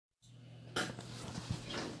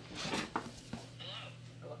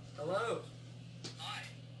Hello. Hi.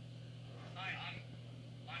 Hi,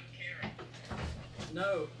 I'm Kieran.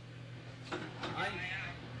 No. I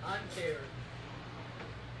am. I'm Kieran.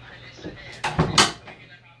 Listen here. We're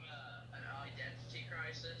gonna have an identity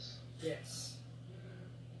crisis. Yes.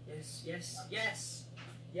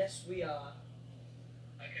 Yes, we are.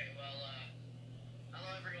 Okay, well, hello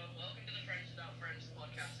everyone. Welcome to the Friends Without Friends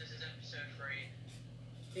podcast. This is episode 3.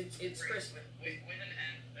 It's Three, Christmas. with an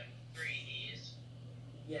F and 3 E's.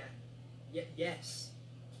 Yeah. Yes.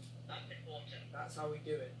 That's important. That's how we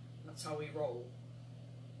do it. That's how we roll.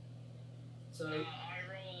 So I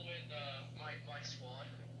roll with my squad.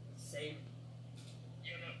 same.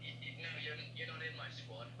 You're not. You're not in my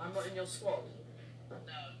squad. I'm not in your squad.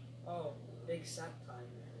 No. Oh, big sad time.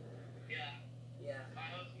 Yeah. Yeah.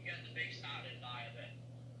 I hope you get the big sad and die of it.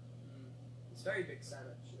 It's very big sad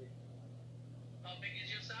actually. How big is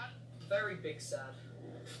your sad? Very big sad.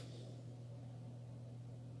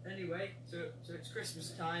 Anyway, so it's Christmas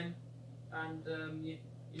time, and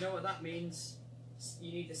you know what that means.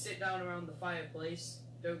 You need to sit down around the fireplace.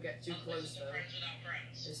 Don't get too close Listen to though. Friends Without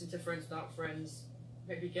Friends. Listen to Friends Without Friends.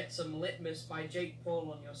 Maybe get some Litmus by Jake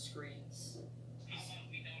Paul on your screens. How about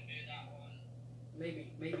we don't do that one?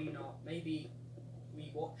 Maybe not. Maybe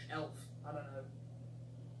we watch Elf. I don't know.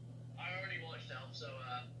 I already watched Elf, so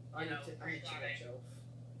I need to watch pre-planning. Elf.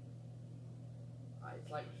 It's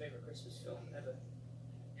like my favourite Christmas film ever.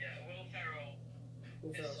 Yeah, Will Ferrell. Will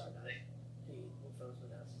is Ferrell's my dad. something. Will Ferrell's my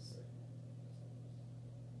dad.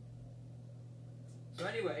 So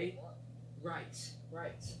anyway, right.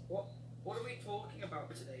 What are we talking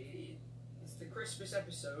about today? It's the Christmas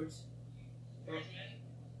episode. Christmas,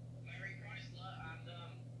 Merry Chrysler,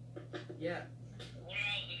 and Yeah. what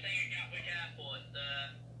about the thing at Gatwick Airport?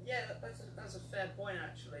 Yeah, that's a fair point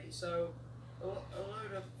actually. So a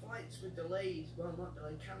load of flights were delayed, well not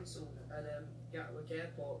delayed, cancelled at Gatwick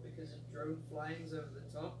Airport because of drone flyings over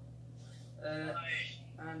the top.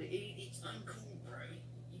 And it's uncool, bro.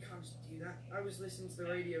 You can't just do that. I was listening to the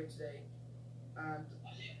radio today, and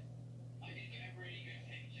I did get a really good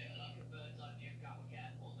picture, like a bird's eye view of Gatwick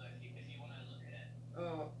Airport, though, if you want to look at it.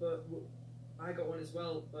 but I got one as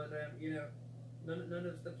well. But you know, none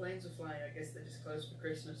of the planes were flying. I guess they're just closed for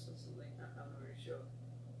Christmas or something. I'm not really sure.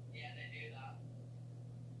 Yeah, they do that.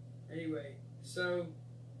 Anyway, so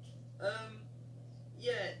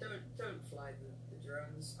yeah, don't fly the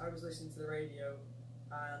drones. I was listening to the radio,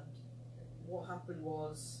 and what happened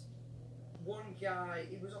was one guy,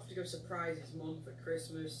 he was off to go surprise his mum for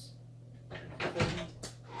Christmas, and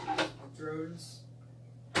drones.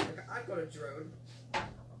 Like, I've got a drone,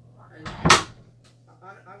 and I'm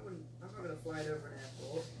not gonna fly it over an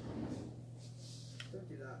airport. Don't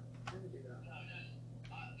do that. Never do that. No.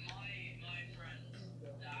 My friend's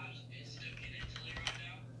dad is stuck in Italy right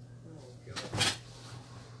now. Oh god.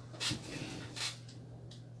 It's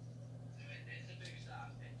a big sad.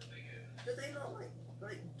 It's a big oof. Do they not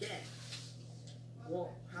like get what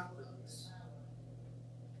happens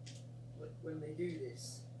when they do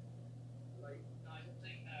this? Like, I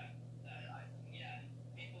think that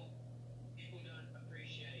people don't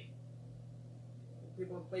appreciate.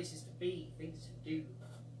 people have places to be, things to do.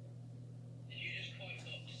 Did you just quote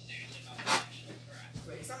Dr. Seuss about the National Threat?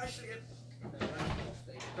 Wait, is that actually a no? That's not a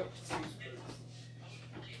thing. Dr. Seuss quotes.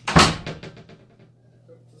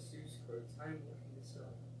 Dr. Seuss quotes. I am looking this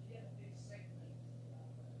up.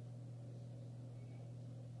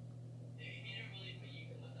 If you don't believe me, you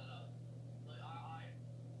can look that up. Like I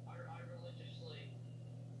religiously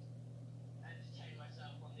entertain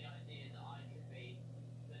myself on the idea that I could be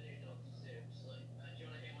the new Dr. Seuss. Like, do you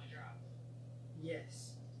want to hear my draft?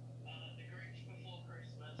 Yes. The Grinch Before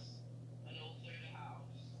Christmas and All Through the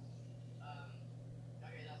House.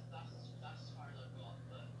 Okay, that's as far as I've got,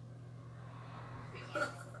 but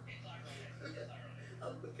it's ironic.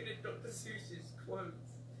 I'm looking at Dr. Seuss's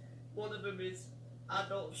quotes. One of them is,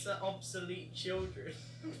 adults are obsolete children.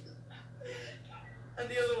 And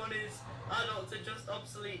the other one is, adults are just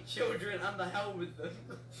obsolete children and the hell with them.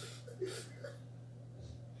 Dr.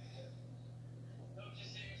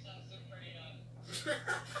 Seuss has some pretty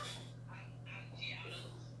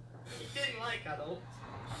anti-adults. He didn't like adults.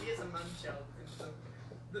 He is a man-child.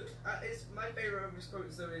 It's my favourite of his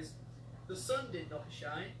quotes though is, the sun did not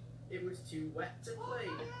shine, it was too wet to play,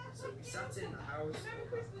 so we sat in the house.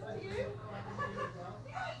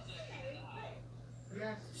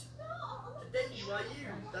 Yes. Today you are you,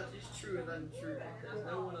 that is truer than true. There's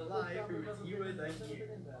no one alive who is youer than you.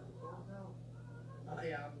 I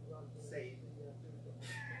am saved.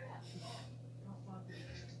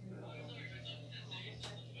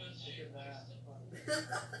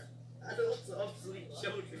 Adults are obsolete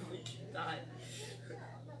children, we can die.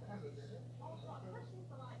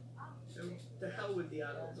 The hell with the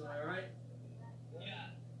adults, am I right?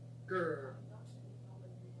 Yeah. Grr.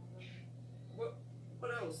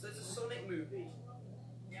 What else? There's a Sonic movie.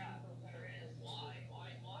 Yeah, there is. Why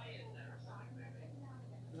is there a Sonic movie?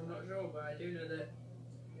 I'm not sure, but I do know that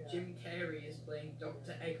Jim Carrey is playing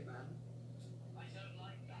Dr. Eggman. I don't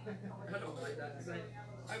like that. I don't like that because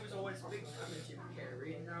I was always a big fan of Jim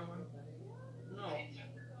Carrey, and now I'm not. It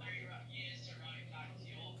took 3 years to write back to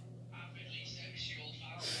your avidly sexual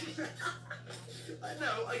family. I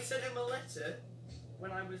know, I sent him a letter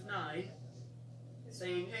when I was 9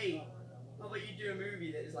 saying, hey, how about you do a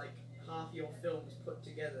movie that is like half your films put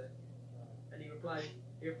together? And he replied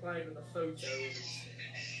with a photo.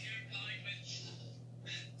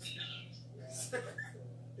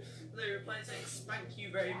 No, he replied saying, spank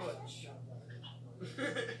you very much.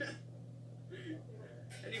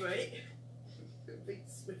 Anyway, moving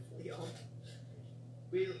swiftly on.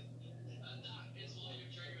 And that is what your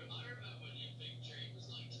dream was. I remember when your big dream was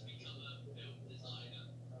like to become a film designer.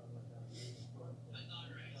 A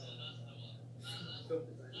director, that's the one. Film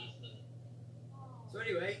designer. So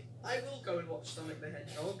anyway, I will go and watch Sonic the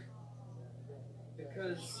Hedgehog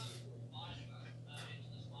because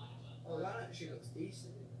oh, that actually looks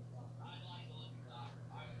decent.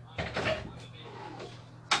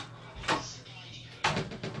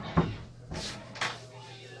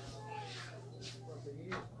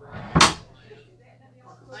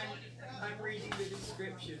 I'm reading the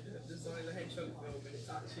description of the Sonic the Hedgehog film and it's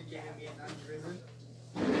actually giving me an aneurysm.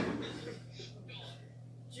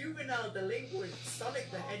 Juvenile delinquent Sonic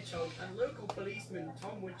the Hedgehog and local policeman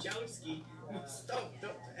Tom Wachowski will stop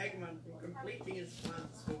Dr. Eggman from completing his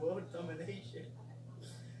plans for world domination.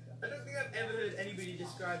 I don't think I've ever heard anybody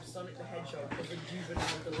describe Sonic the Hedgehog as a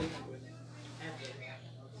juvenile delinquent. Ever.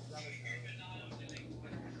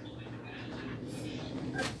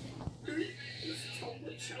 Who is Tom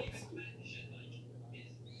Wachowski?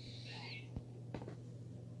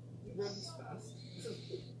 He runs fast.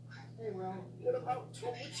 Oh well. What about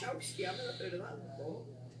Tom Wachowski? I've never heard of that before.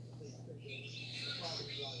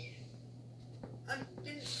 And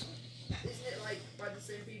isn't it like by the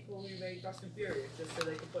same people who made Fast and Furious just so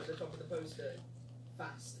they could put at the top of the poster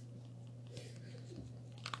fast?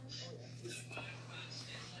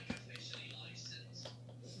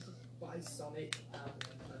 By Sonic and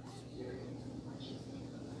Fast and Furious.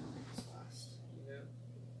 It's fast, you know.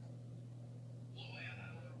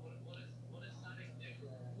 What does Sonic do?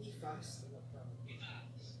 He's fast. He's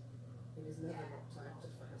fast. It is never not time to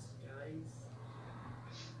fast, guys.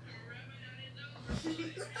 You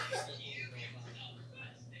can stop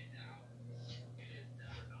fasting now. It is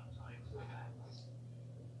never not time to fast.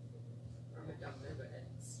 Ramadan never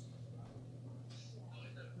ends.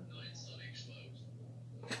 Not in Sonic's world.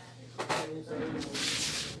 Also,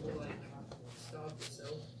 like, starve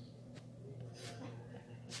yourself.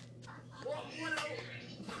 What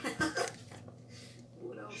else?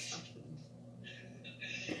 What else happened?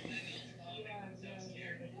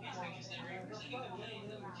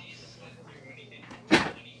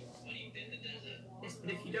 Yes, but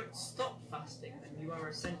if you don't stop fasting, then you are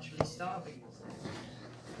essentially starving yourself.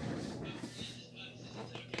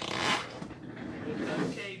 It's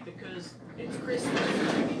okay because it's Christmas,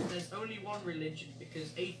 which means there's only one religion,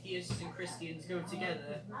 because atheists and Christians go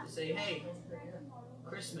together to say, hey,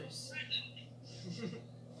 Christmas.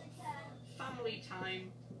 Family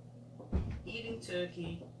time, eating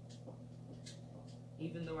turkey,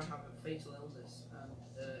 even though I have a fatal illness and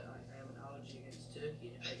I have an allergy against turkey,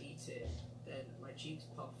 and if I eat it, then my cheeks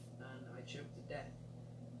puff and I choke to death.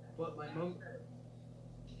 But my mum...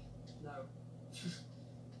 No.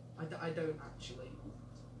 I don't actually.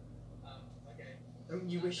 Okay. Don't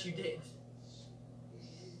you wish you did?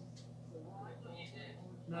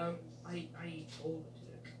 No, I eat all the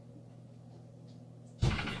turk.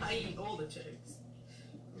 I eat all the turks.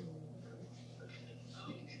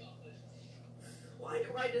 Why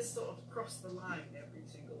do I just sort of cross the line every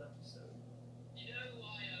single episode? You know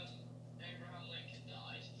why Abraham Lincoln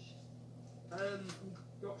died?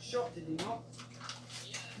 He got shot, did he not?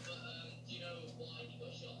 Yeah, but do you know why he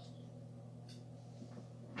got shot?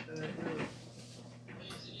 No. He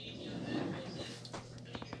was an idiot and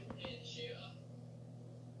he couldn't hit the shooter.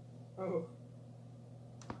 Oh,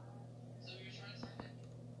 So he was trying to say that.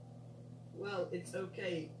 well, it's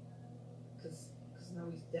okay, because now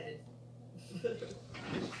he's dead.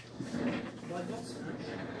 Why not smash?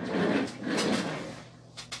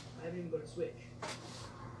 I haven't even got a Switch.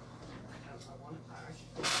 I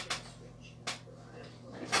should get a Switch.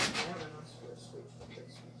 I haven't asked for a Switch for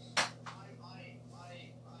Christmas. I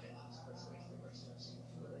asked for a Switch for Christmas.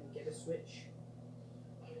 Well, then get a Switch.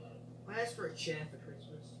 I will. I asked for a chair for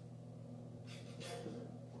Christmas.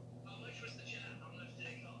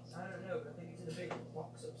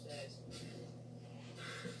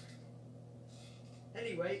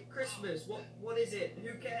 Anyway, Christmas. What is it?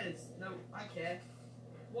 Who cares? No, I care.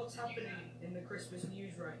 What's happening in the Christmas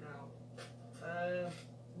news right now?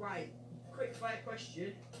 Right. Quick fire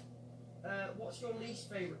question. What's your least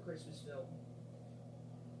favourite Christmas film?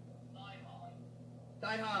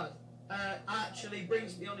 Die Hard. Actually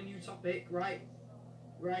brings me on a new topic, right?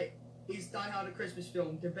 Right. Is Die Hard a Christmas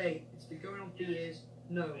film? Debate. It's been going on for years.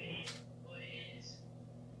 No.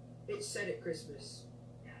 It's set at Christmas.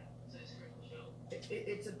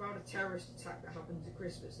 It's about a terrorist attack that happens at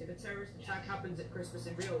Christmas. If a terrorist attack happens at Christmas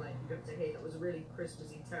in real life, you don't say, hey, that was a really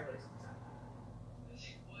Christmassy terrorist attack.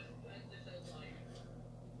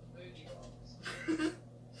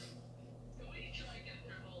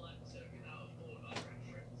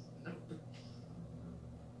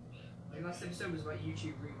 The last episode was about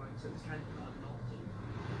YouTube Rewind, so it's kind of hard not to.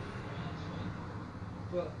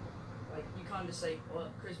 But, like, you can't just say,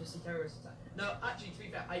 well, Christmassy terrorist attack. No, actually, to be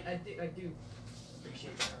fair, I do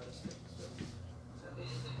appreciate Die Hard as a Christmas film.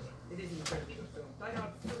 It is an incredibly good film. Die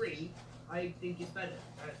Hard 3, I think is better.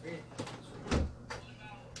 I really think it's really good.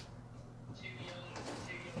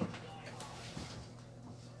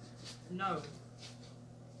 No.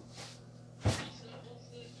 I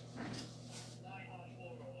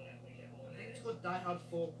think it's called Die Hard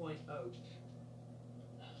 4.0.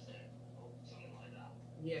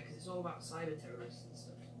 Yeah, because it's all about cyber terrorists and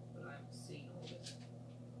stuff, but I haven't seen all of it.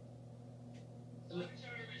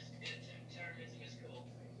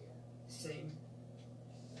 Same.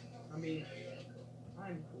 I mean,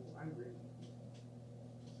 I'm cool. I'm really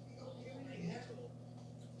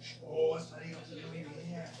Oh, it's funny.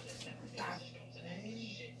 Yeah.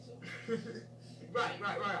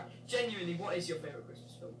 Right. Genuinely, what is your favourite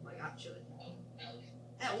Christmas film? Like, actually.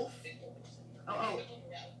 Elf?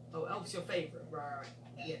 Oh, Elf's your favourite. Right.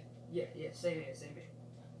 Yeah. Same here.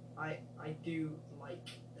 I do like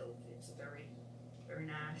Elf. It's very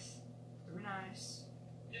nice. Very nice.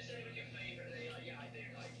 Just say what's your favourite, and then you're like, yeah, I do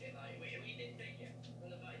like it. Like, we didn't think it.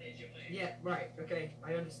 And the fact is your favourite. Yeah, right. Okay,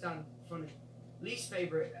 I understand. Funny. Least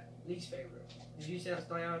favourite. Did you say that's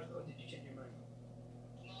Die Hard, or did you change your mind?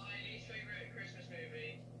 My least favourite Christmas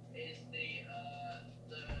movie is the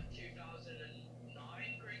 2009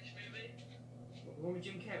 Grinch movie. What, the one with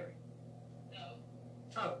Jim Carrey? No,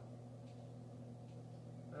 Oh.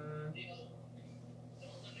 the other one.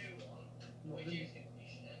 Not the new one, What, which the is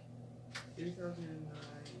confusing. 2009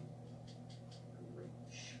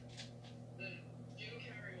 Grinch. The Jim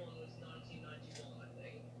Carrey one was 1991, I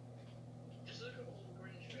think. Just look at all the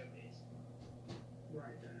Grinch movies.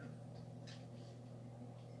 Right now.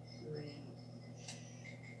 Grinch.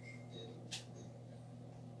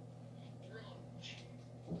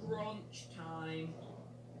 Brunch time.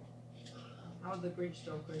 How the Grinch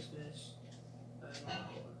Stole Christmas.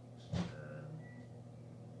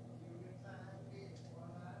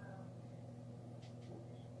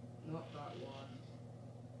 Not that one.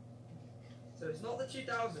 So it's not the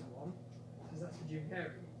 2000 one, because that's the Jim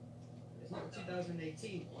Carrey. It's not the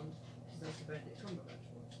 2018 one, because that's the Benedict Cumberbatch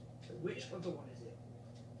one. So which other one is it?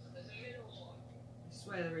 There's a middle one. I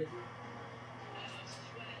swear there is. I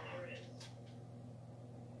swear there is.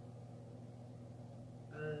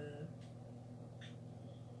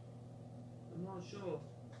 I'm not sure.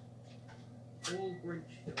 All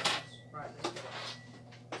Grinch films. Right, let's go.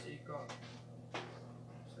 So you've got.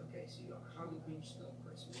 Okay, so you got How the Grinch Stole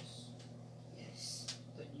Christmas. Yes,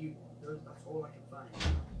 the new one. That's all I can find.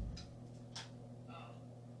 Oh.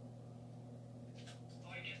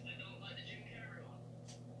 I guess I don't like the Jim Carrey one.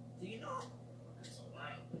 Do you not? That's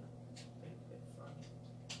alright. Bit fun.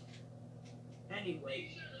 Anyway, Are you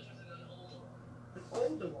sure there wasn't an older one? an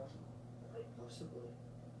older one. Quite possibly.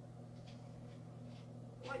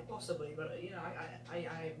 Quite possibly, but you know, I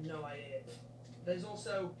have no idea. There's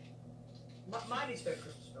also my least favourite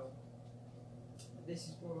Christmas film. This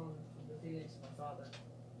is brought on from the feelings of my father.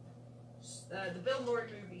 The Bill Murray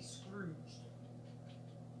movie Scrooged.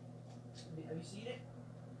 Have you seen it?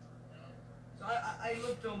 So I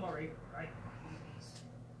love Bill Murray, right?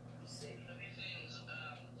 He's sick. Have you seen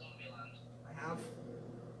Zombieland? I have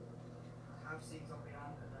seen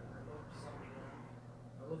Zombieland, and I loved Zombieland.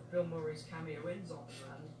 I love Bill Murray's cameo in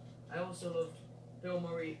Zombieland. I also loved Bill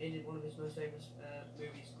Murray in one of his most famous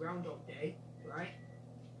movies, Groundhog Day, right?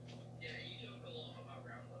 Yeah, you talk a lot about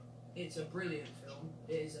Groundhog. It's a brilliant film.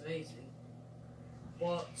 It is amazing.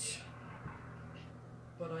 But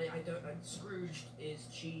I don't. And Scrooged is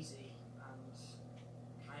cheesy and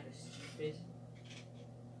kind of stupid.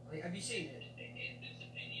 Like, have you seen it? Is this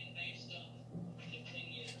opinion based off the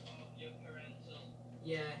opinion of your parental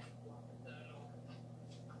Yeah. paternal?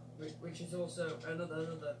 Which is also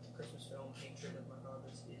another Christmas film hatred of my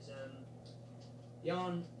father's is The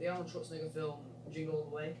Arnold Schwarzenegger film Jingle All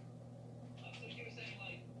the Way. I thought you were saying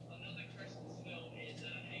like another Christmas film is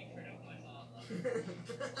Hatred of My Father.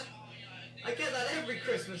 I get that every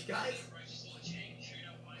Christmas, guys. Just watch Hatred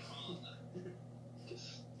of My Father.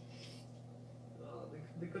 Oh,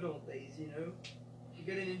 the good old days, you know. You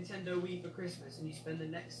get a Nintendo Wii for Christmas and you spend the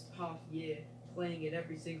next half year playing it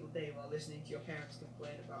every single day while listening to your parents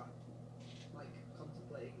complain about, like,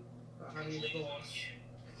 contemplating about having a divorce.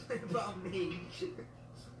 About me.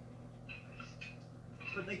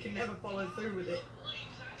 But they can never follow through with it.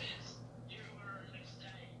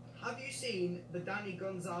 Have you seen the Danny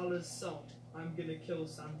Gonzalez song, I'm Gonna Kill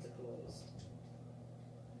Santa Claus?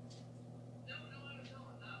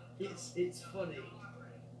 It's funny.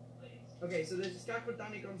 Okay, so there's this guy called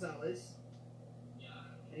Danny Gonzalez,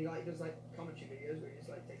 and he like does like commentary videos where he just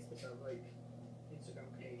like takes pictures of like Instagram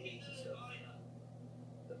comedians and stuff.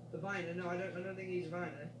 The Viner, no, I don't think he's a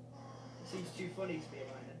Viner. He seems too funny to be a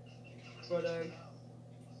Viner. But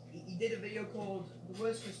he did a video called The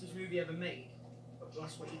Worst Christmas Movie Ever Made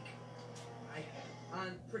last week, right?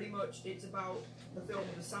 And pretty much it's about the film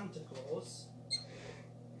The Santa Claus.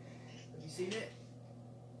 Have you seen it?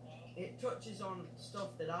 It touches on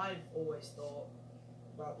stuff that I've always thought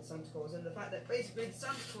about the Santa Claus, and the fact that basically the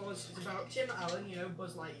Santa Claus is about Tim Allen, you know,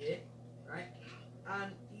 Buzz Lightyear, right?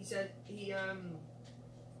 And he said he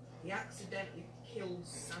accidentally kills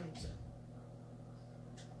Santa.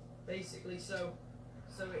 Basically, so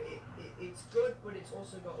it's good, but it's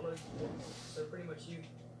also got loads of problems. So pretty much he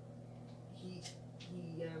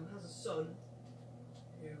has a son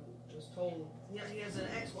who was told he has an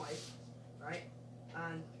ex-wife, right?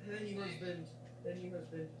 And her new husband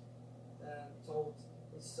told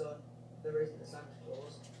his son there isn't a Santa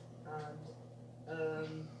Claus,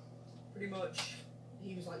 and pretty much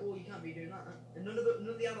he was like, "Oh, you can't be doing that." And none of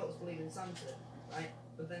the adults believe in Santa, right?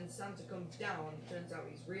 But then Santa comes down, turns out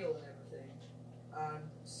he's real and everything, and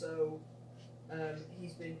so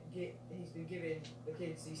he's been giving the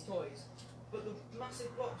kids these toys. But the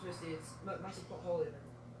massive plot twist massive plot hole in it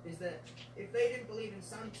is that if they didn't believe in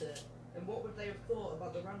Santa, then what would they have thought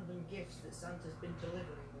about the random gifts that Santa's been delivering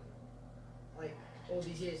them, like all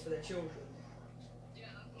these years for their children?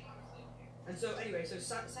 Yeah, that's what I was thinking. And so anyway, so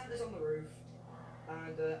Santa's on the roof,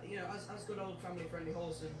 and you know, as good old family-friendly,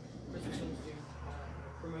 wholesome Christmas films do,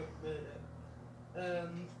 promote murder.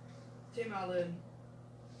 Tim Allen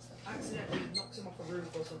accidentally knocks him off a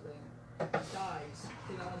roof or something, dies.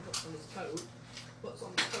 Tim Allen puts on his coat, puts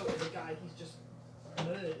on the coat of the guy he's just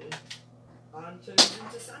murdered, and turns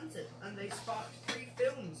into Santa. And they sparked 3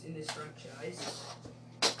 films in this franchise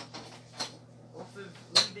off of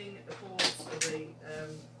leading the cause of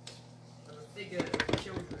a figure of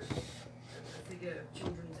children, a figure of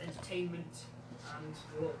children's entertainment and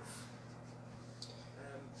love,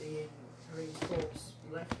 having his corpse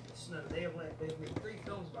left in the snow. They've made 3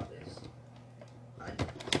 films about this. And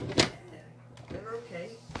yeah, they're okay.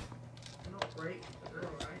 They're not great, but they're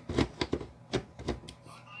alright. I don't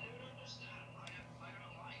understand. I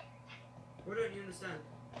don't like. What don't you understand?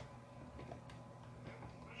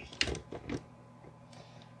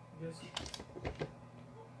 Just,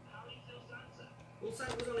 How do you kill Santa? well,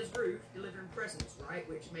 Santa was on his roof delivering presents, right?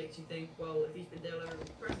 Which makes you think, well, if he's been delivering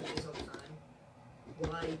presents this whole time,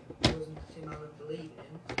 why wasn't Tim Allen believing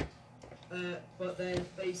him? But then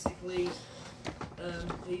basically,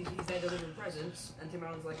 he's there delivering presents, and Tim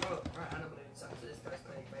Allen's like, oh, right, I don't believe in Santa, this guy's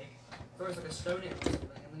playing fake. Throws like a stone at him or something,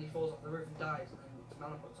 and then he falls off the roof and dies, and then Tim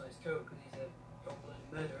Allen puts on his coat because he's a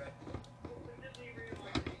cold-blooded murderer. Doesn't he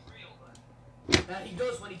realise he's real then? He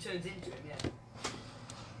does when he turns into him, yeah.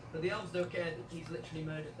 But the elves don't care that he's literally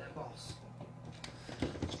murdered their boss.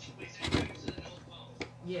 We say go to the North Pole,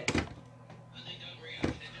 Yeah. and they don't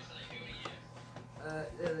react. They're just like, who are you?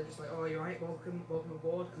 They're just like, oh, you're right, welcome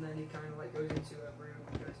aboard. And then he kind of like goes into a room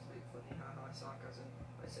and tries to make funny, haha, sarcasm.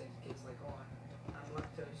 By saying to kids like, oh, I'm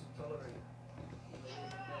lactose intolerant.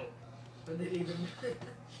 And they leave him milk.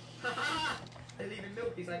 They leave him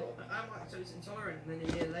milk. He's like, oh, I'm lactose intolerant. And then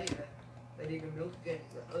a year later, they leave him milk again.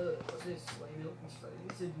 He's like, what's this? Why milk? And she's like,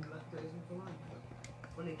 this isn't lactose intolerant. Like,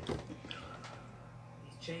 funny.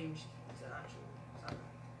 He's changed to actual Santa.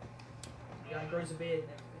 The guy grows a beard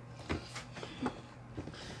and everything.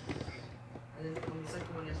 And then on the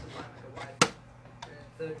second one, he has to find like a wife. And then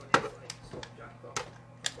the third one, he has to like stop Jack from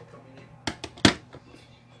coming in.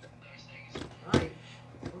 Right,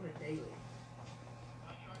 on a daily.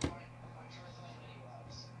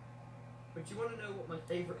 But you want to know what my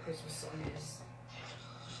favourite Christmas song is?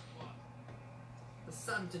 The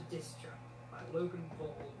Santa Diss Track by Logan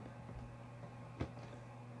Paul.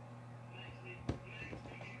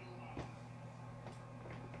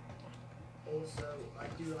 Also, I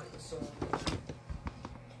do like the song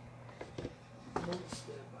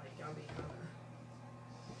Monster by Gabby Hanna.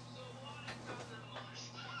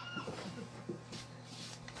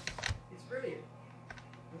 It's brilliant.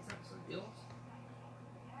 It's absolutely awesome.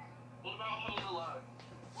 What about Home Alone?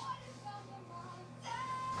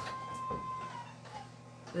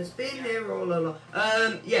 There's been here all along.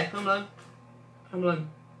 Yeah, Home Alone. Home Alone.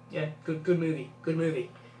 Yeah, good movie. Good movie.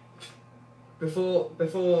 Before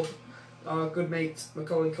our good mate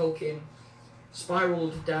Macaulay Culkin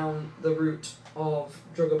spiraled down the route of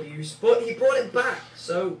drug abuse, but he brought it back,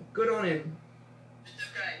 so good on him. It's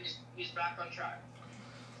okay. He's back on track.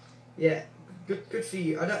 Yeah, good for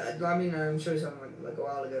you. I mean, I'm sure it's something like a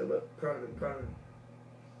while ago, but proud of him.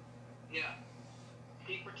 Yeah.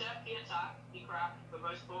 He protect, he attack, he crack, but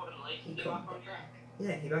most importantly, he's back on track.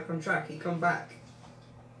 Yeah, he back on track. He come back.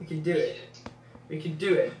 We can do it. We can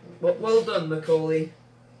do it. Well done, Macaulay.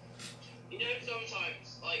 You know,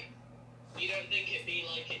 sometimes, like, you don't think it be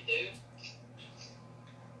like it do,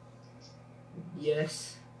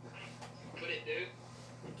 Yes, but it do.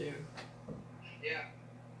 we do. Yeah.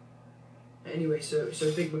 Anyway, so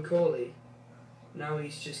Big Macaulay, now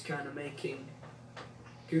he's just kind of making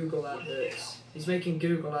Google adverts. He's making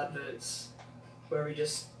Google adverts where he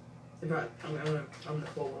just. In fact, I'm gonna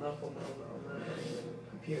pull one up on the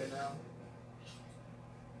computer now.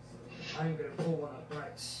 I'm gonna pull one up,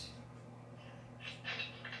 right?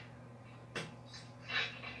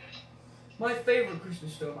 My favourite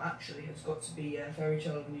Christmas film actually has got to be Fairy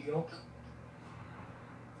Tale of New York.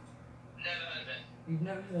 Never heard of it. You've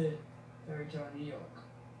never heard Fairy Tale of New York?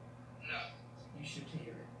 No. You should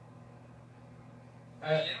hear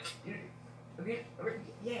it.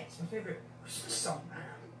 Yeah, it's my favourite Christmas song,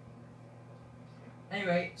 man.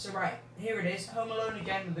 Anyway, so right, here it is. Home Alone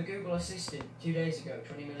again with the Google Assistant 2 days ago.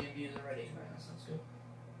 20 million views already. Right, that sounds good.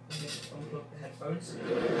 I'm going to unplug the headphones and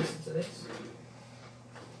listen to this.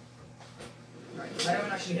 Right, I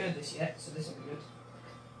haven't actually heard this yet, so this will be good.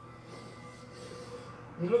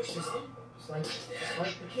 He looks just it's like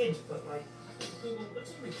the kid, but like. Google,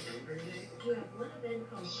 what's on the calendar today? You have one event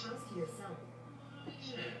called House to Yourself.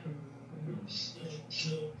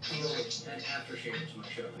 And aftershave is my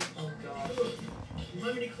show. Oh god. You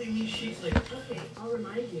want me to clean these sheets later? Okay, I'll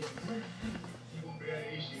remind you.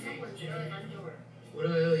 Someone's at the front door. What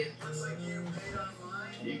do I owe you? Looks like you paid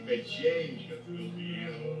online. Keep it changed.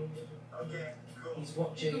 Okay, cool. He's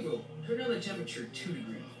watching. Google, turn down the temperature 2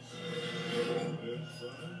 degrees.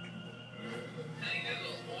 Hey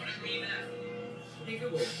Google, order me that. Hey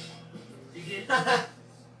Google, you get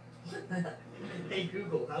Hey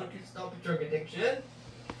Google, how to stop drug addiction?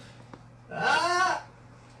 Ah!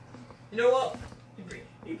 You know what?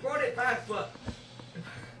 He brought it back, but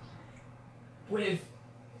with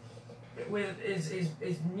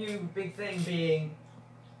his new big thing being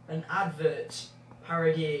an advert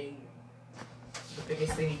parodying the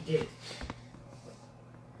biggest thing he did.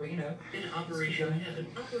 But you know, in Operation Heaven.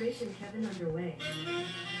 Operation Heaven underway. I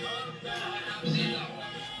haven't seen that one.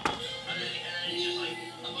 And then it's just like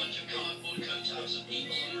a bunch of cardboard cutouts of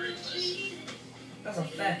people on roofless. that's a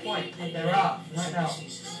fair point. There are right now. Yeah,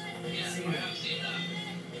 I have seen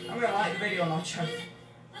that. I'm gonna like the video on our channel.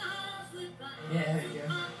 Yeah, there you go.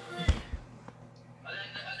 And then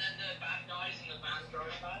the bad guys in the van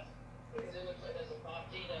drive pad. Because it looks like there's a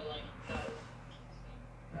party, they're like,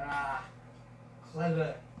 Ah,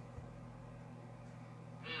 clever.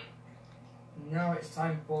 Now it's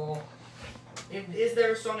time for. Is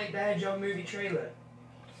there a Sonic the Hedgehog movie trailer?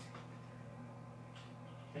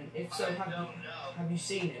 And if so, I don't know. have you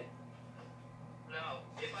seen it? No.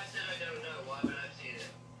 If I said I don't know, why would I have seen it?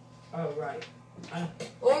 Oh right. And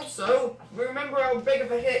also, remember how big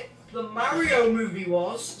of a hit the Mario movie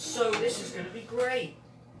was, so this is going to be great.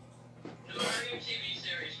 The Mario TV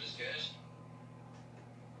series was good.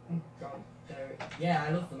 Oh god, yeah,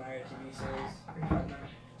 I love the Mario TV series. In fact, no.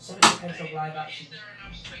 Sonic the Hedgehog live action. Is there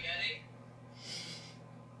enough spaghetti?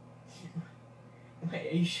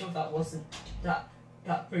 Wait, are you sure that wasn't that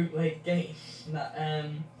bootleg game that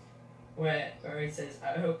where it says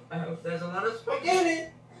I hope there's a lot of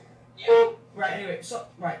spaghetti. Yeah. Right, anyway, Sonic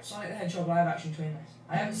the Hedgehog live action trailer.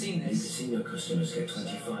 I haven't seen this. Senior customers get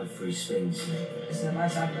 25 free spins. It's a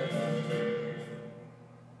nice advert.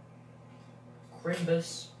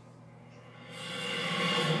 Crimbus.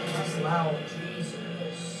 That's loud, Jesus.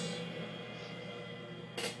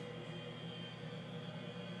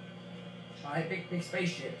 Alright, big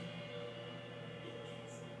spaceship.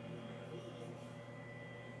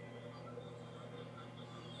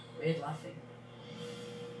 Weird laughing.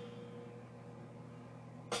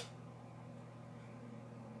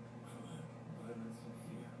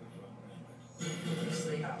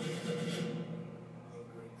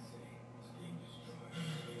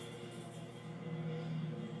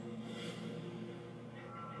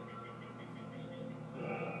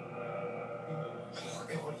 Oh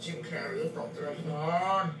god, Jim Carrey as Dr.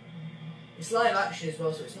 Eggman. It's live action as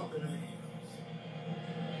well, so it's not gonna be.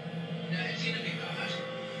 No, it's gonna be bad.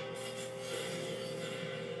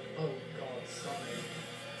 Oh god, stop it.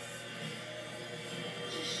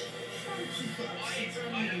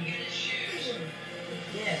 Why don't get his shoes?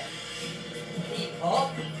 Yeah. Keep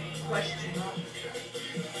up? Question mark.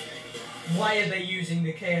 Why are they using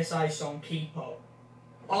the KSI song Keep Up?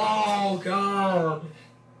 Oh god.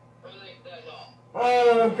 Really? They're not.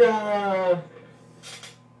 Oh god.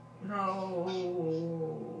 No.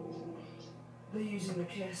 They're using the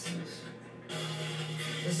KSI.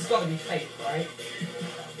 This has got to be fake, right?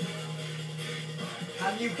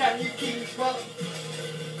 Can you keep up?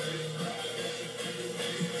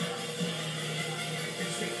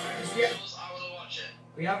 Yeah. I wanna watch it.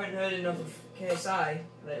 We haven't heard enough of KSI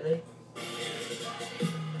lately.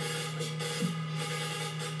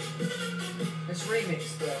 It's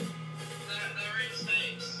remixed though. They're in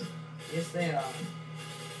space. Yes, they are.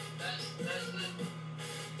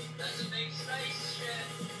 There's a big spaceship.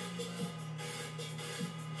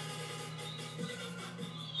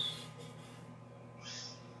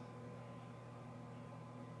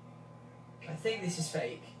 I think this is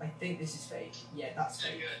fake. Yeah, that's So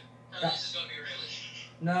fake. good. No, That- this is gonna be really.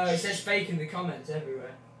 No, it says fake in the comments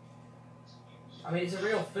everywhere. I mean, it's a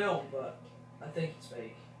real film, but I think it's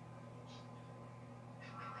fake.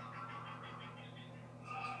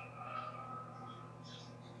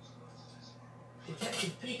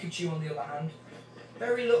 Detective Pikachu, on the other hand,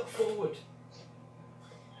 very look forward.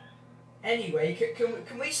 Anyway,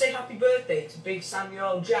 can we say happy birthday to Big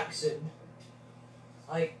Samuel Jackson?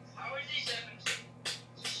 Like, How is he 70?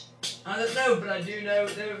 I don't know, but I do know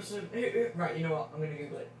there was a... Right, you know what? I'm going to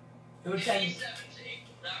Google it. Who If he's attended... 70,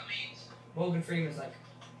 that means. Morgan Freeman's like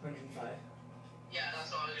 105. Yeah,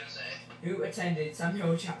 that's what I was gonna say. Who attended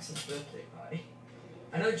Samuel Jackson's birthday party?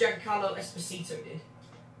 I know Giancarlo Esposito did.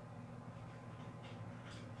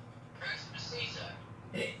 Esposito.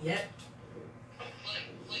 Yep. Like,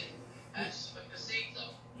 Esposito.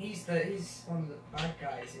 He's one of the bad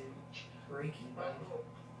guys in Breaking Bad.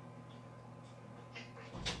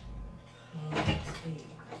 Let's see.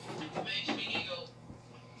 Makes me giggle.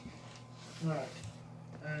 Right.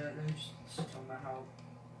 Let me just sit on my how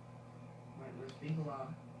those people are.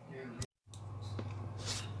 Yeah.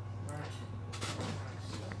 Right.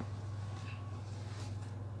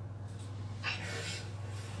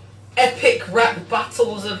 Epic rap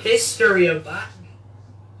battles of history are back.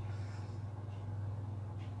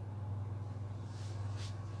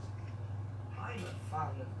 I'm a fan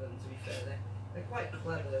of them, to be fair. They're quite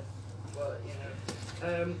clever, but you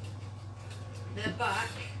know. They're back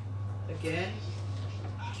again.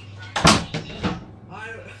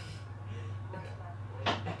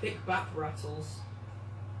 Epic back rattles.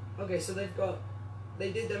 Okay, so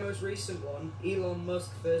they did their most recent one, Elon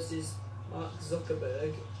Musk versus Mark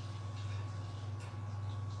Zuckerberg.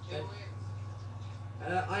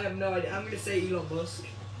 I have no idea. I'm gonna say Elon Musk,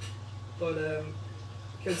 but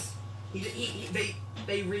because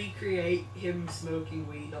they recreate him smoking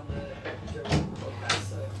weed on the Joe Rogan podcast,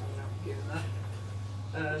 so I'm gonna have to give him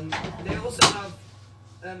that. They also have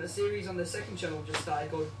a series on the second channel just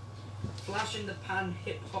started called Flash in the Pan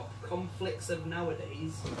Hip Hop Conflicts of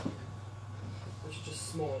Nowadays, which is just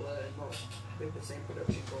smaller and not with the same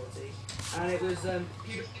production quality. And it was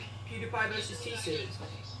PewDiePie versus T-Series.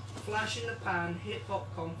 Flash in the Pan Hip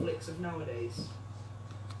Hop Conflicts of Nowadays.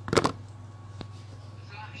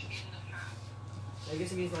 Flash in the pan. I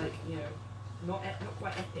guess it means like, you know, not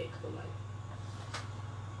quite epic, but like.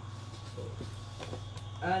 Cool.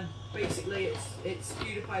 And basically, it's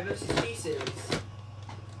PewDiePie versus T-Series.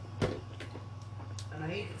 And I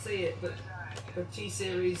hate to say it, but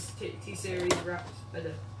T-Series raps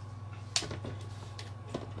better.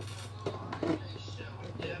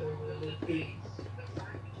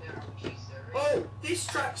 Oh, this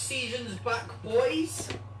track season's back, boys.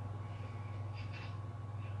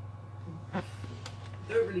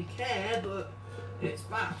 Don't really care, but it's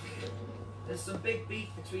back. There's some big beef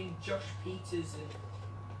between Josh Peters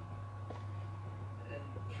and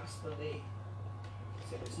Casper Lee.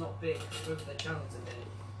 So it's not big, both of their channels are dead.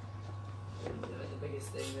 The biggest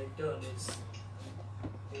thing they've done is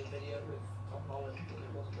do a video with Tom Holland, and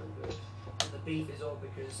it wasn't very good. And the beef is all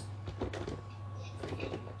because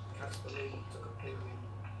freaking Casper Lee took a poo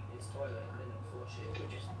in his toilet and didn't flush it,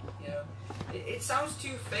 which is, you know, it sounds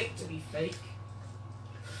too fake to be fake.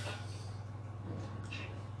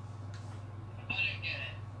 I don't get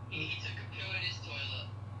it.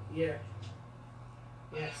 Yeah.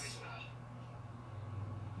 I know Yes. it's bad.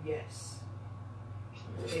 Yes.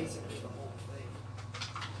 Basically the whole thing.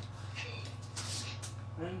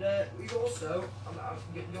 And we've also,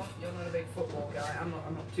 you're not a big football guy. I'm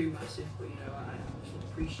not too massive, but you know I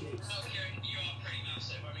appreciate. Well, you are pretty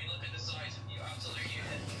massive. I mean, look at the size of you. Absolute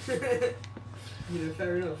unit. You know,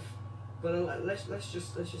 fair enough. But let's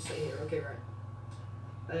just say here, okay,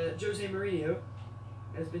 right. Jose Mourinho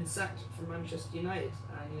has been sacked from Manchester United,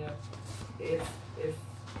 and you know, if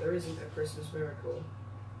there isn't a Christmas miracle,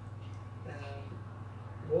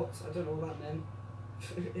 what? I don't know what that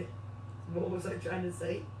meant. What was I trying to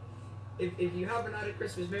say? If you haven't had a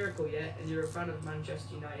Christmas miracle yet, and you're a fan of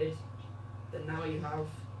Manchester United, then now you have.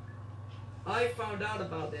 I found out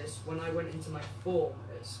about this when I went into my form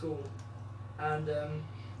at school, and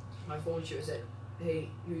my form tutor said, "Hey,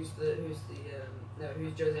 who's Jose Mourinho?"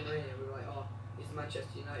 We were like, "Oh, he's the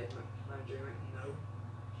Manchester United manager." He went, "No,"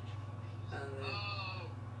 and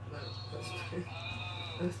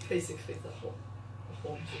that's basically the whole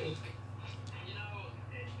joke. You know,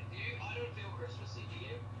 I don't feel Christmassy, do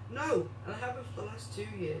you? No, and I haven't for the last 2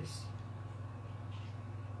 years.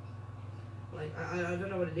 Like, I don't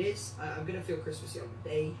know what it is. I'm gonna feel Christmassy on the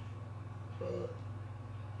day, but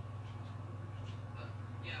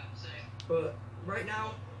Yeah, same. but right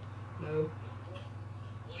now, no.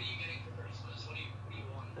 What are you getting for Christmas? What do you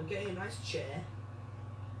want? I'm getting a nice chair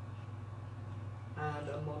and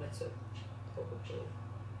a monitor, probably.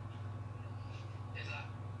 Is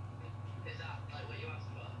that like what you asked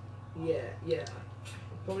for? Yeah.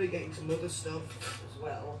 I'm probably getting some other stuff as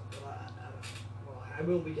well. But I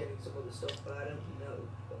will be getting some other stuff, but I don't know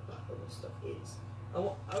what that other stuff is. I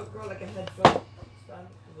would grow like a headphone stand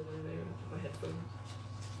because I'm going to put my headphones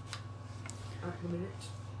at the minute.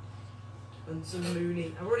 And some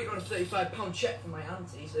Mooney. I've already got a £35 check from my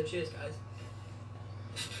auntie, so cheers, guys.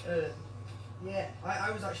 Yeah,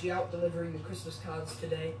 I was actually out delivering the Christmas cards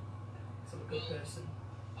today. So I'm a good person.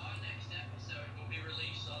 Our next episode will be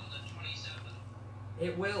released on the 27th.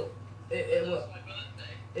 It will. It That's will. my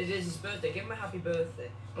birthday. It is his birthday. Give him a happy birthday.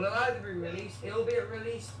 Well, it'll either be released. It'll be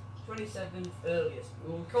released 27th earliest.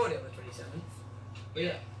 We'll record it on the 27th. But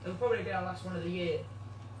yeah, it'll probably be our last one of the year.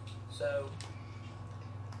 So,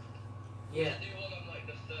 yeah, We'll do one on like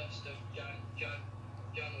the 1st of January.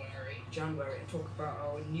 January, and talk about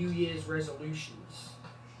our New Year's resolutions.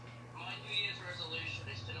 My New Year's resolution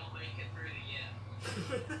is to not make it through the year.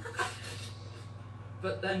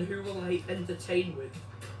 But then who will I entertain with?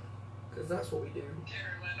 Because that's what we do.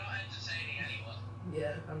 Karen, we're not entertaining anyone.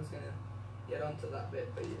 Yeah, I was gonna get onto that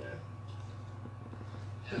bit, but you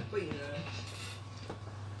know. But you know.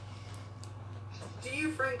 Do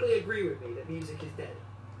you frankly agree with me that music is dead?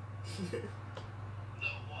 No,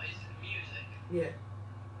 what is it? Music? Yeah,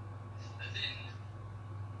 As in,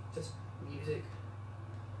 just music.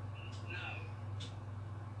 no,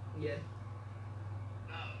 Yeah.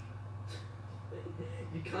 no.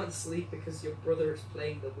 You can't sleep because your brother is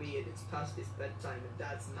playing the Wii and it's past his bedtime and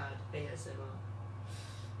dad's mad ASMR.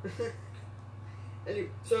 Anyway,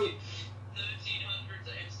 so 1300s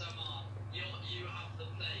ASMR. You have the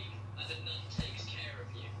plague and a nun takes care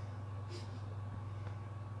of you.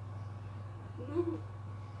 no.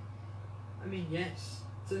 I mean, yes.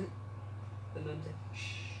 The nun said,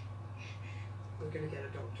 shh. We're gonna get a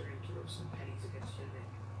doctor in to rub some pennies against your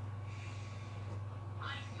neck.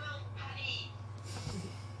 I smell penny.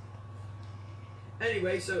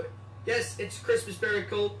 Anyway, so yes, it's Christmas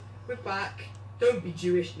miracle. We're back. Don't be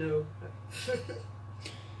Jewish, no.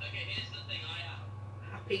 Okay, here's the thing I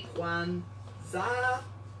am. Happy Kwanzaa.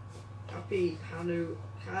 Happy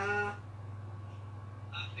Hanukkah.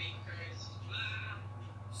 Happy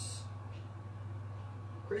Christmas.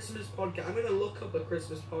 Christmas podcast. I'm gonna look up a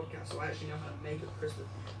Christmas podcast so I actually know how to make a Christmas.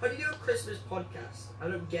 How do you do a Christmas podcast? I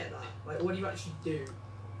don't get that. Like, what do you actually do?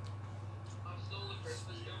 I stole the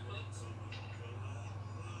Christmas jumper.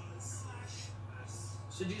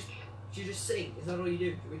 So do you just sing? Is that all you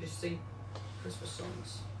do? Do we just sing Christmas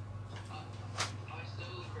songs? I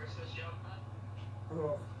stole the Christmas jumper.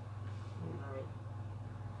 Oh no.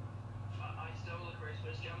 I stole the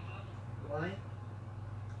Christmas jumper. Why?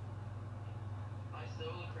 I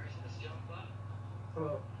stole the Christmas jumper.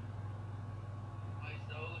 Oh I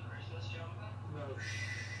stole the Christmas jumper. no.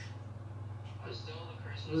 I stole the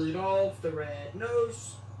Christmas jumper. Rudolph the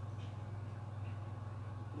Red-Nosed.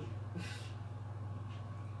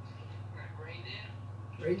 Reindeer?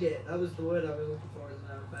 Reindeer. That was the word I was looking for as an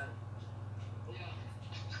alphabet. Yeah.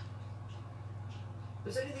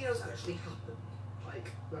 Has anything else actually happened?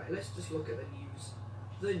 Like, right, let's just look at the news.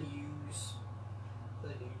 The news. The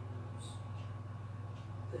news.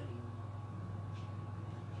 The news.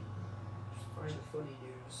 funny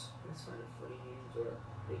news. Let's find a funny news or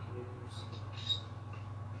a big news.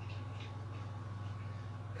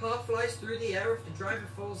 Car flies through the air if the driver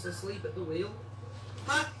falls asleep at the wheel.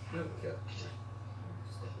 Ha! No, okay.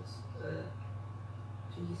 Stop this.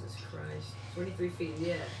 Jesus Christ. 23 feet in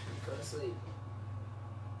the air and fell asleep.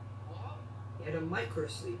 What? He had a micro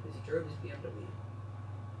sleep as he drove his BMW.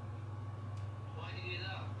 Why did you do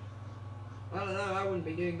that? I don't know, I wouldn't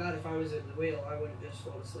be doing that if I was at the wheel. I wouldn't just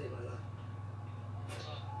fall asleep like that.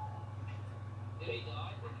 Did he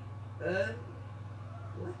die?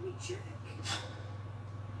 Let me check.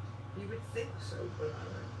 You would think so, but I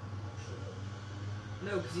don't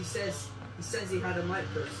know. No, because he says he had a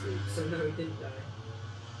micro sleep, so no, he didn't die.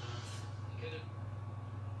 He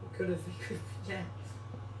could have. He could have, yeah.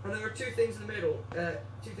 And there are two things in the middle,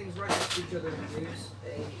 two things right next to each other in the news.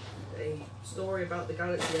 A story about the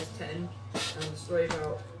Galaxy S10 and a story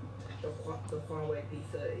about the Huawei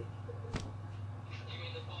P30. You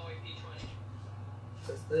mean the Huawei P20? It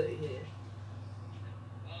says 30 here.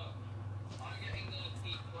 Oh, I'm getting the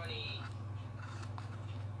P20.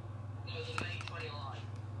 No, the May 20 Lite.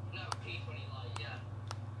 No, P20 Lite, yeah.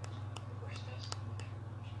 Christmas.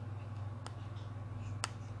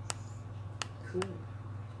 Cool.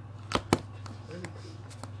 Very cool.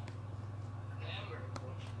 Yeah, very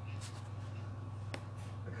cool.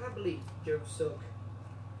 I can't believe Joe Sugg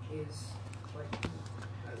is like.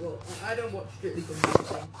 Well, I don't watch Strictly Come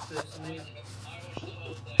Dancing personally. I watched the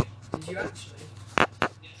whole thing. Did you actually?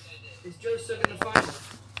 Yes, I did. Is Joe Sugg in the final?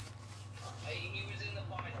 He was in the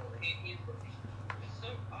final. He so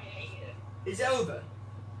I hate it. Is it over?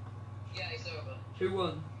 Yeah, it's over. Who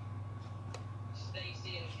won?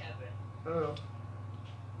 Stacey and Kevin. Oh.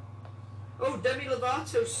 Oh, Demi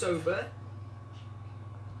Lovato's sober.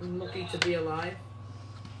 I'm lucky to be alive.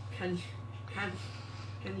 Can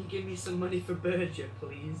you give me some money for Berger,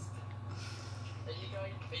 please? Are you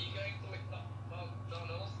going to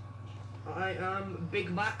McDonald's? I am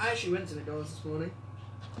Big Mac. I actually went to McDonald's this morning.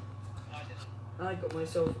 I didn't. I got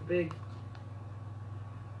myself a big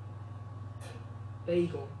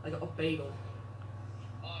bagel. I got a bagel.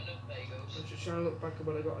 Oh, I love bagels. I'm just trying to look back at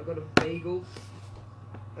what I got. I got a bagel,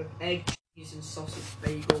 an egg, cheese, and sausage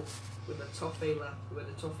bagel with a toffee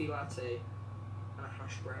latte and a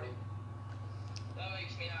hash brown. That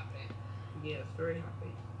makes me happy. Yeah, very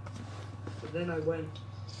happy. But then I went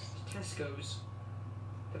to Tesco's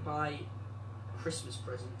to buy Christmas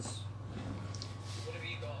presents. What have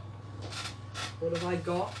you got? What have I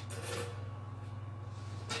got?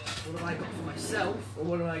 Yeah. What have I got for myself, or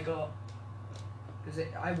what have I got? Because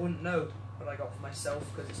I wouldn't know what I got for myself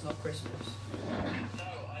because it's not Christmas. No,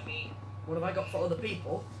 I mean, What have I got for other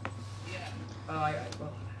people? yeah. Well, I don't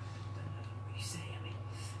really say. I mean,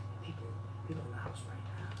 people in the house right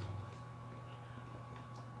now.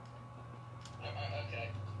 Okay.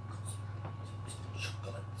 Some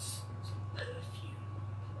chocolates, some perfume,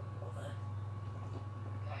 other.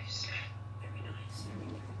 Nice. Very nice, very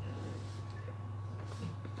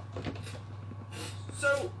nice.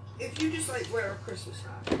 So, if you just like wear a Christmas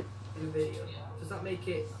hat in a video, does that make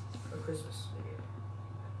it a Christmas video?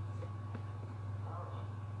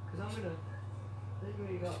 Because I'm gonna. What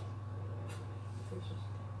do you got? Christmas.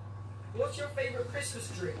 What's your favourite Christmas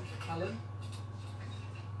drink, Alan?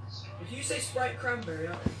 If you say Sprite Cranberry,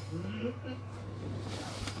 Did you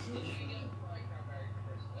get fried cranberry for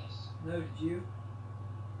Christmas? no, did you?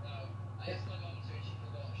 No. I asked my mum to and she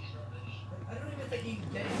forgot. She's rubbish. I don't even think you can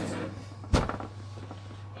get it.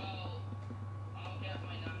 Well, I'll get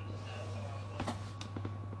my nan to tell her about it.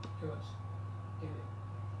 Good. Give it.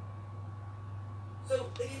 So,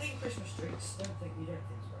 if you think Christmas drinks, you don't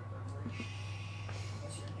think Sprite Cranberry.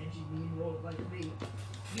 Unless you're an edgy mean roll like me.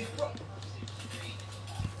 You've got.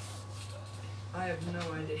 I have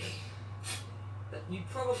no idea. You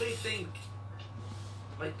probably think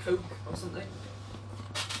like Coke or something.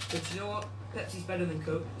 But you know what? Pepsi's better than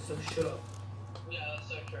Coke, so shut up. Yeah, that's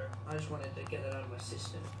so true. I just wanted to get it out of my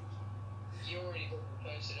system. You already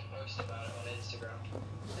posted a post about it on Instagram.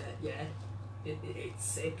 Yeah, it's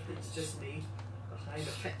sick. It's just me behind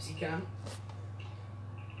a Pepsi can.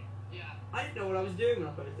 Yeah. I didn't know what I was doing when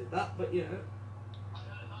I posted that, but you know. I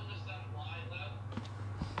don't understand why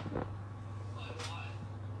though. Like why?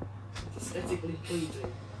 It's aesthetically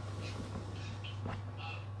pleasing.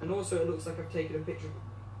 And also it looks like I've taken a picture of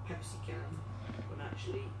a Pepsi can, when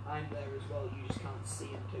actually I'm there as well, you just can't see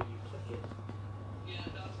until you click it. Yeah,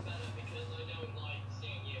 that's better because I don't like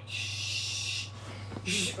seeing you. Shh.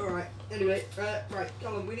 Alright, anyway, right,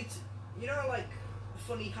 Colin, we need to, you know like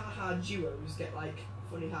funny haha duos get like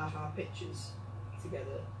funny haha pictures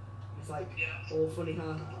together? It's like Yeah. all funny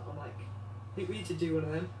haha. I'm like, I think we need to do one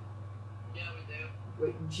of them. Yeah, we do.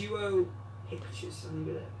 Wait, Duo Pictures. I'm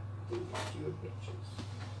gonna do Duo Pictures.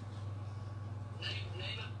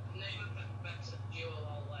 Name a better duo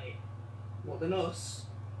all way. What than us?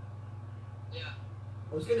 Yeah.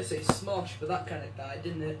 I was gonna say Smosh, but that kind of died,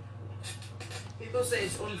 didn't it? People say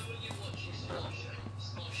it's So when you're watching Smosh and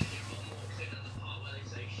everyone walks in at the part where they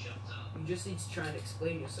say shut up. You just need to try and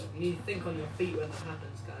explain yourself. You need to think on your feet when that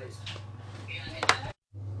happens, guys. Yeah, it's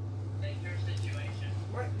a dangerous situation.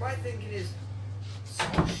 My thinking is,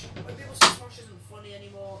 Smosh. When people say Smosh isn't funny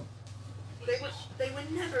anymore, they were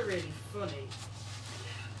never really funny.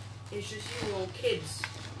 It's just you were all kids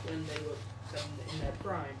when they were in their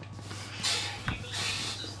prime. You believe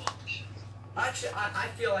it's a Smosh? Actually, I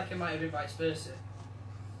feel like it might have been vice versa.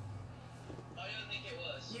 I don't think it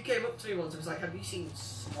was. You came up to me once and was like, "Have you seen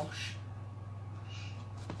Smosh?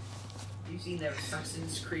 Have you seen their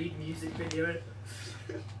Assassin's Creed music video?"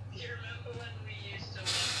 Do you remember when we used to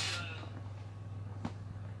watch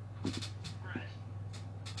Red?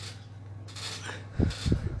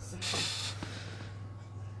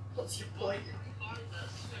 What's your point? I find that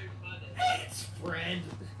so funny. It's Fred.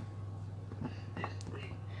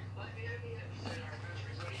 Like the only episode I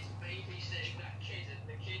remember is when he's babysitting that kid and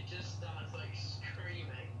the kid just starts like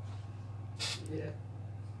screaming. Yeah.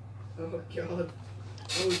 Oh god.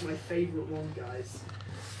 That was my favourite one, guys.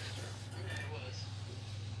 Okay, it was.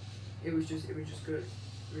 It was just good.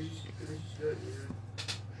 It was just good, you know.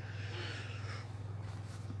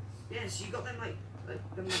 Yeah, so you got them like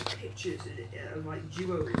pictures of like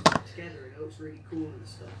duos together, and it looks really cool and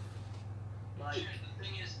stuff. Like, Sure, the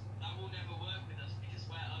thing is, that will never work with us because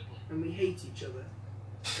we're ugly. and we hate each other,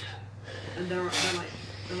 Yeah. and they're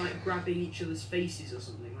like grabbing each other's faces or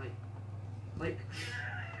something, like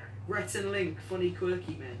Rhett and Link, funny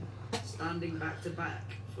quirky men, standing back to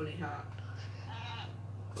back, funny heart,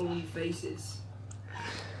 pulling faces.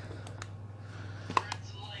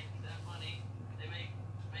 Friends and like, they're funny. They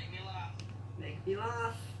make me laugh. Make me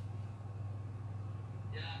laugh.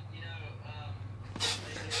 Yeah, you know,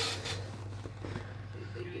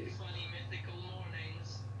 They they do. do funny mythical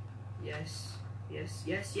mornings. Yes, yes,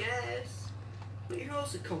 yes, yes. But you're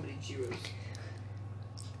also comedy duos.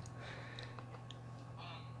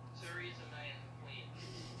 Theresa May and the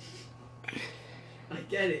Queen. I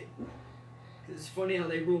get it. Because it's funny how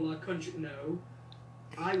they rule our country. No,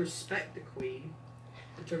 I respect the Queen.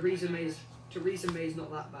 And Theresa May's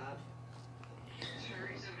not that bad.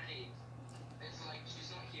 Theresa May is like,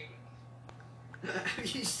 she's not human. Have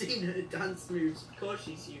you seen her dance moves? Of course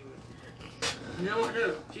she's human. No,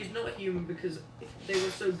 she's not human because they were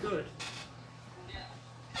so good. Yeah,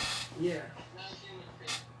 Yeah, no human could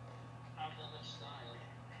have that much style.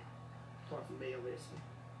 apart from me, obviously.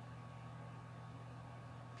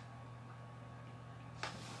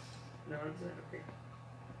 No answer? Okay.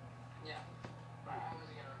 Yeah. How was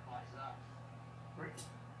he gonna reply to that? Right.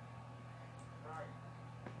 Right.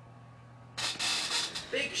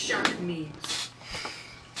 Big Shaq memes.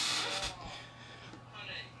 Oh,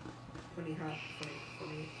 honey. Funny hat, funny.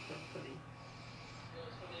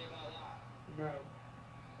 What's funny about that? No.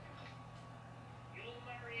 You're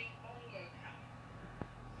marrying Bongo Cat.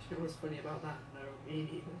 You know what's funny about that? No, me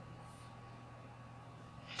neither.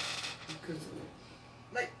 Because,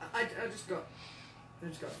 like, I just got a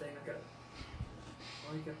thing. I got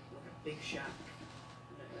like a Big Shaq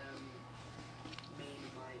meme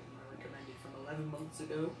I recommended from 11 months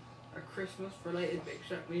ago. A Christmas related Big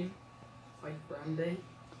Shaq meme, like Brandy.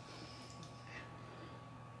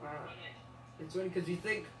 It's funny because you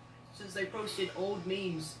think since they posted old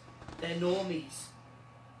memes, they're normies,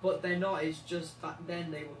 but they're not. It's just back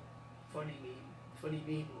then they were funny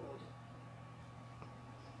meme lord.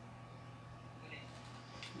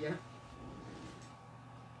 Yeah.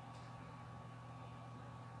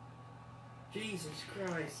 Jesus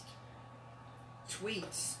Christ.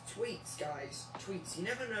 Tweets, guys. Tweets. You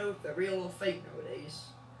never know if they're real or fake nowadays.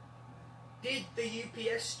 Did the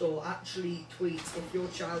UPS store actually tweet, if your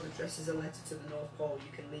child addresses a letter to the North Pole,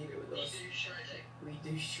 you can leave it with We us? do shredding. We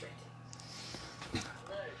do shredding. No,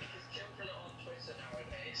 because children are on Twitter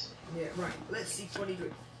nowadays. Yeah, right. Let's see funny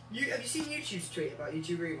tweet. Have you seen YouTube's tweet about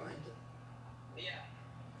YouTube Rewind? Yeah.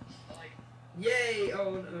 Like, Yay!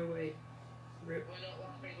 Oh no, wait. Rip. we're not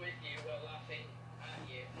laughing with you, we're laughing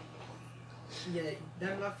at you. Yeah,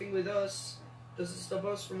 them laughing with us doesn't stop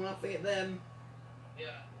us from laughing at them. Yeah.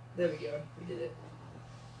 There we go. We did it.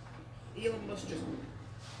 Elon Musk just...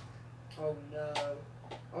 Oh no.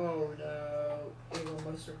 Oh no. Elon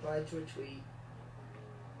Musk replied to a tweet.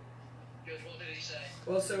 Good, what did he say?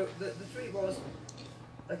 Well, so the tweet was,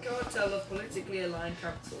 a cartel of politically aligned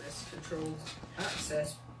capitalists controls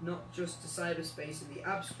access not just to cyberspace in the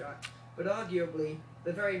abstract, but arguably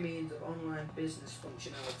the very means of online business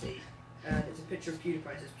functionality. And it's a picture of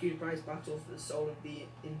PewDiePie. It says PewDiePie's battle for the soul of the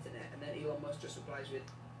internet, and then Elon Musk just replies with,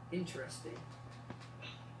 "Interesting."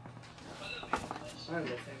 I love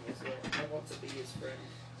him as well. I want to be his friend.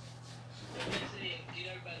 Do you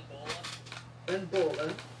know Ben Baller? Ben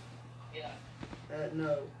Baller? Yeah.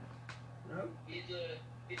 No. No? He's a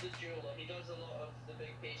jeweler. He does a lot of the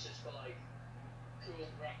big pieces for like cool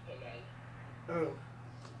rapper men. Oh.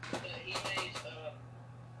 But he made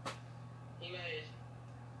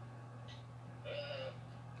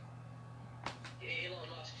Elon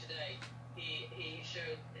Musk today. He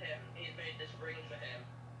showed him. He made this ring for him,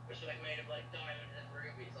 which is like made of like diamonds and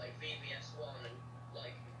rubies, like VVS1, and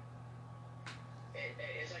like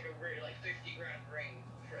it's like a really like 50 grand ring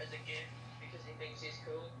for as a gift because he thinks he's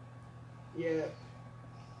cool. Yeah.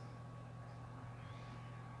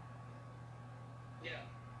 Yeah.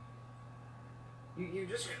 You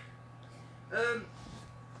just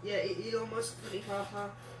yeah, Elon Musk,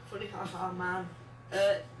 funny haha man.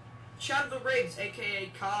 Chandler Riggs,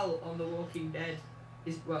 aka Carl on The Walking Dead,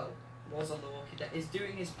 was on The Walking Dead, is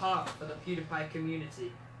doing his part for the PewDiePie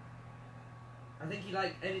community. I think he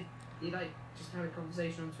just had a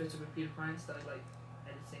conversation on Twitter with PewDiePie and started like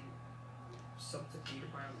editing sub to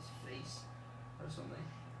PewDiePie on his face or something.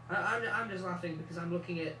 I'm just laughing because I'm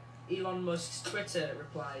looking at Elon Musk's Twitter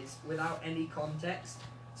replies without any context.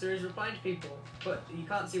 So he's replying to people, but you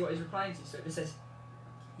can't see what he's replying to, so it just says,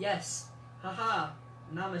 "Yes, haha,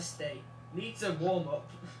 namaste, needs a warm-up.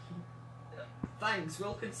 Thanks,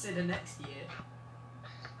 we'll consider next year."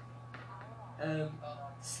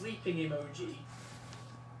 Sleeping emoji.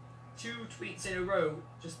 2 tweets in a row,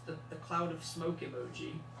 just the cloud of smoke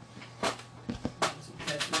emoji. Some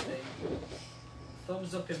Tesla thing.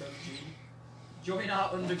 Thumbs up emoji. Join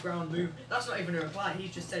our underground movement. That's not even a reply, he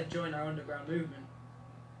just said join our underground movement.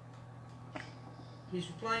 He's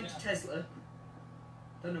replying to Tesla.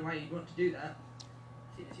 Don't know why you'd want to do that,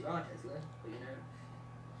 seeing as you are Tesla, but you know,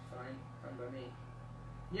 fine by me.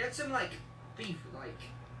 You had some like beef with like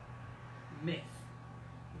Myth,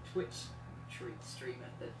 the Twitch streamer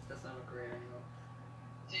that's not a career anymore.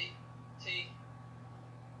 TMZ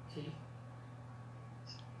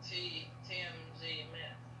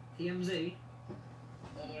Myth. TMZ?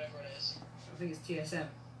 Or whatever it is. I think it's TSM.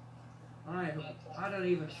 I don't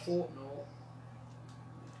even Fortnite.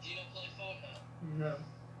 Do you not play Fortnite? No.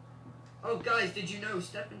 Oh guys, did you know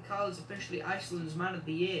Stephen Carl is officially Iceland's Man of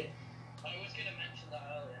the Year? I was going to mention that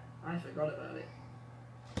earlier. I forgot about it.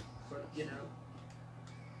 But you know.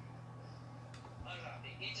 I'm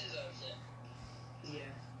happy. He deserves it.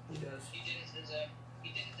 Yeah, he does. He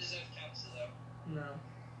didn't deserve cancer though. No.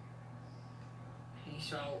 He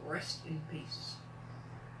shall rest in peace.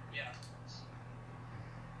 Yeah.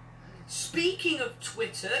 Speaking of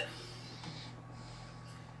Twitter,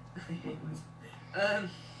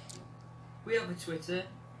 we have a Twitter.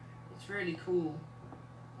 It's really cool.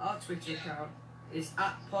 Our Twitter account is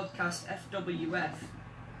 @podcastfwf.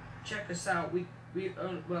 Check us out. All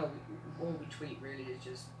we tweet really is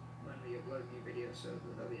just when we upload new videos, so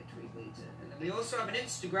there'll be a tweet later. And then we also have an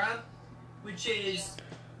Instagram, which is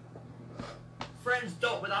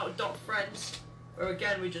friends.without.friends, where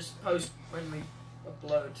again we just post when we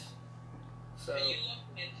upload. So Can you log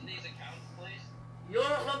into these accounts, please? you're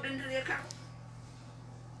not logged into the account?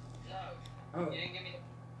 No. Oh. You didn't give me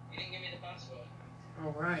the password.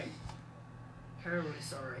 All right. Terribly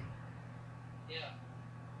sorry. Yeah.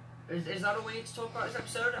 Is that all we need to talk about this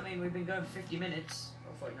episode? I mean, we've been going for 50 minutes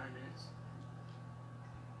or 49 minutes.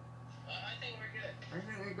 I think we're good. I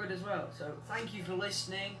think we're good as well. So thank you for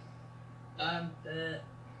listening.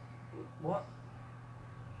 What?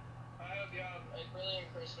 I hope you have a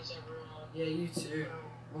brilliant Christmas, everyone. Yeah, you too.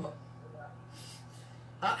 What?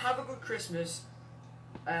 Have a good Christmas.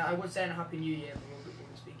 I would say a Happy New Year, but we'll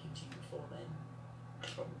be speaking to you before then,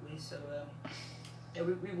 probably. So yeah,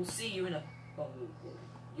 we will see you in a. Well,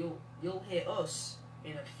 you'll hear us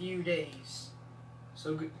in a few days.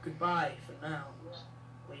 So goodbye for now,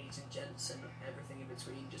 ladies and gents, and everything in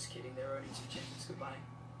between. Just kidding. There are only 2 gents. Goodbye.